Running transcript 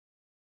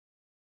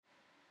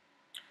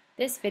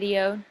This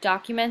video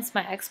documents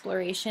my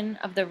exploration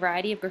of the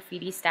variety of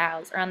graffiti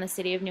styles around the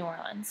city of New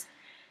Orleans.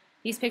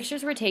 These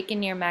pictures were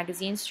taken near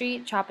Magazine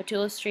Street,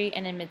 Chapatula Street,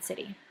 and in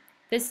Mid-City.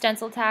 This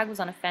stencil tag was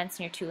on a fence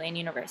near Tulane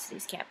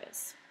University's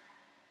campus.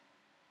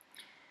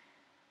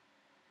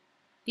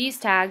 These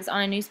tags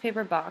on a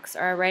newspaper box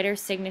are a writer's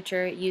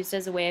signature used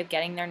as a way of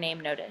getting their name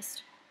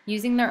noticed.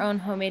 Using their own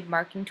homemade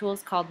marking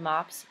tools called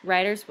mops,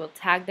 writers will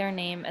tag their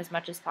name as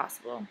much as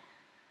possible.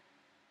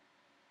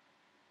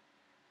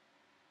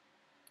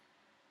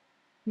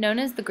 Known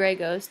as the Gray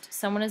Ghost,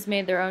 someone has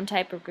made their own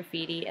type of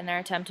graffiti in their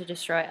attempt to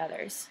destroy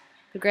others.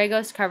 The Gray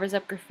Ghost covers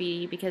up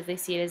graffiti because they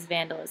see it as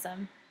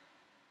vandalism.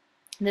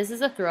 This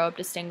is a throw-up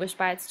distinguished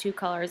by its two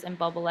colors and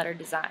bubble letter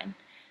design.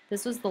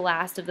 This was the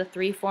last of the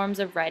three forms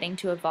of writing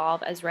to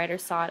evolve as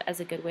writers saw it as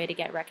a good way to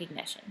get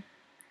recognition.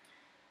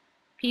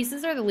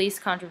 Pieces are the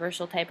least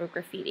controversial type of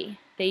graffiti.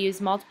 They use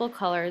multiple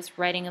colors,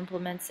 writing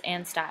implements,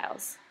 and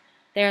styles.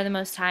 They are the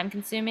most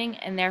time-consuming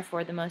and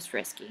therefore the most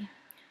risky.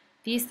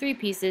 These three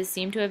pieces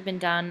seem to have been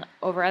done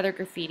over other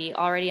graffiti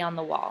already on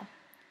the wall.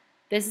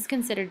 This is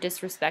considered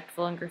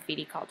disrespectful in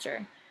graffiti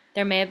culture.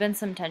 There may have been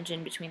some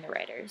tension between the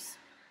writers.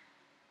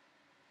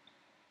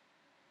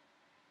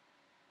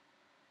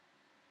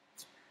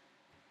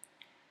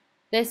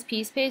 This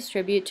piece pays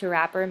tribute to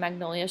rapper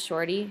Magnolia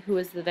Shorty, who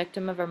was the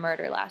victim of a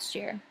murder last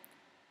year.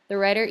 The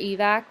writer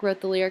Evac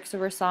wrote the lyrics of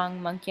her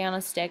song Monkey on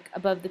a Stick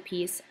above the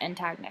piece and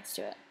tagged next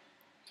to it.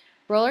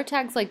 Roller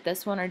tags like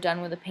this one are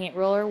done with a paint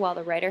roller while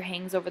the writer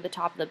hangs over the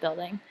top of the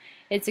building.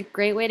 It's a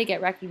great way to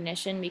get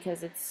recognition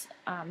because it's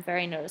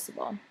very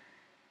noticeable.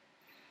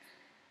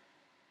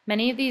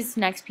 Many of these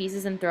next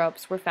pieces and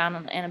throw-ups were found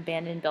on an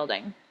abandoned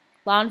building.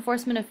 Law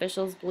enforcement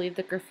officials believe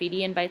that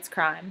graffiti invites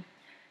crime,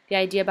 the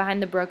idea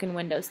behind the broken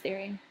windows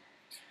theory.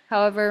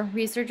 However,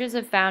 researchers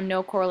have found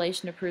no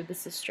correlation to prove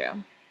this is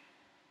true.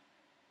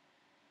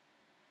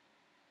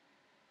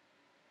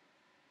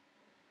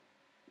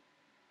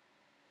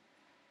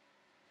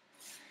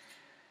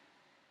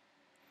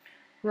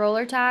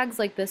 Roller tags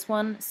like this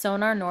one,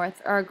 Sonar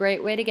North, are a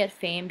great way to get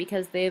fame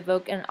because they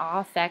evoke an awe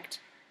effect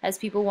as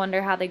people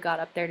wonder how they got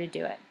up there to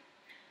do it.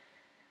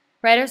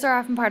 Writers are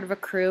often part of a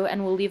crew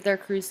and will leave their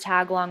crew's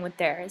tag along with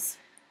theirs.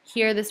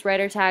 Here, this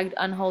writer tagged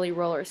Unholy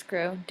Rollers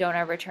Crew, Don't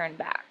Ever Turn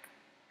Back.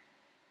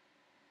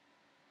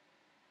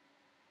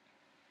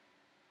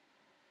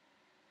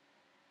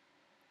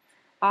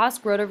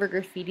 Osk wrote over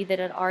graffiti that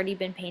had already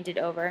been painted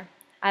over.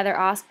 Either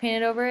Osk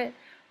painted over it,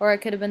 or it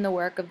could have been the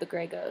work of the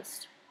Gray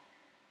Ghost.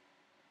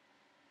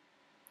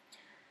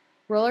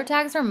 Roller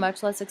tags are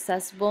much less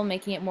accessible,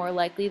 making it more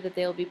likely that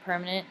they will be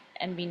permanent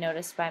and be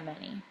noticed by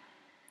many.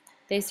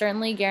 They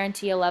certainly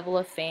guarantee a level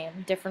of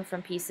fame different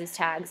from pieces,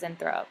 tags, and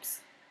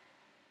throw-ups.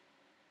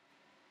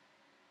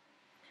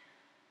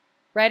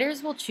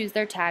 Writers will choose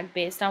their tag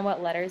based on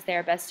what letters they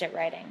are best at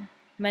writing.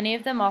 Many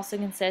of them also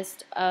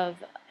consist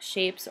of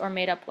shapes or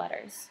made-up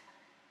letters.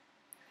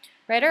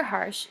 Writer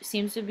Harsh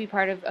seems to be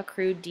part of a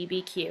crew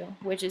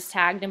DBQ, which is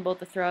tagged in both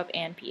the throw-up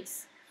and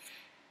piece.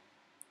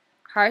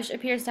 Harsh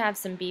appears to have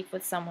some beef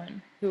with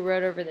someone who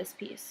wrote over this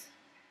piece.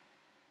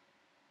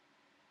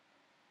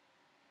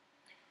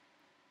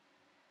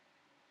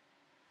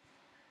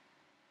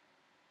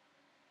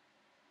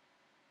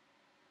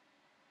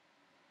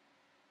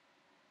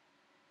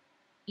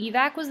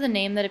 Evac was the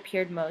name that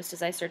appeared most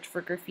as I searched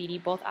for graffiti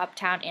both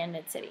uptown and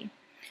mid-city.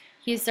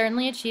 He is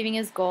certainly achieving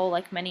his goal,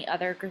 like many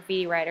other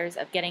graffiti writers,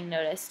 of getting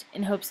noticed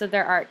in hopes of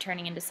their art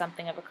turning into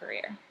something of a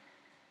career.